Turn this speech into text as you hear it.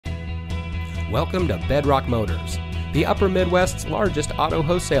Welcome to Bedrock Motors, the Upper Midwest's largest auto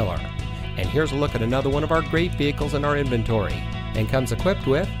wholesaler. And here's a look at another one of our great vehicles in our inventory, and comes equipped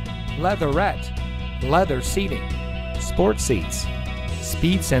with leatherette, leather seating, sports seats,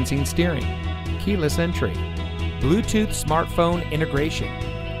 speed sensing steering, keyless entry, Bluetooth smartphone integration,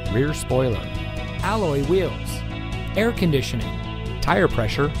 rear spoiler, alloy wheels, air conditioning, tire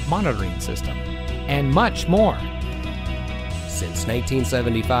pressure monitoring system, and much more. Since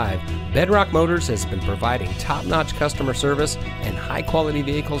 1975, Bedrock Motors has been providing top-notch customer service and high-quality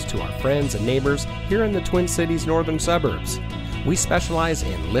vehicles to our friends and neighbors here in the Twin Cities northern suburbs. We specialize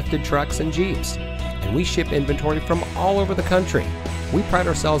in lifted trucks and Jeeps, and we ship inventory from all over the country. We pride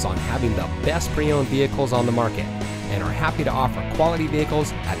ourselves on having the best pre-owned vehicles on the market and are happy to offer quality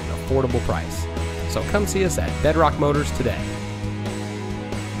vehicles at an affordable price. So come see us at Bedrock Motors today.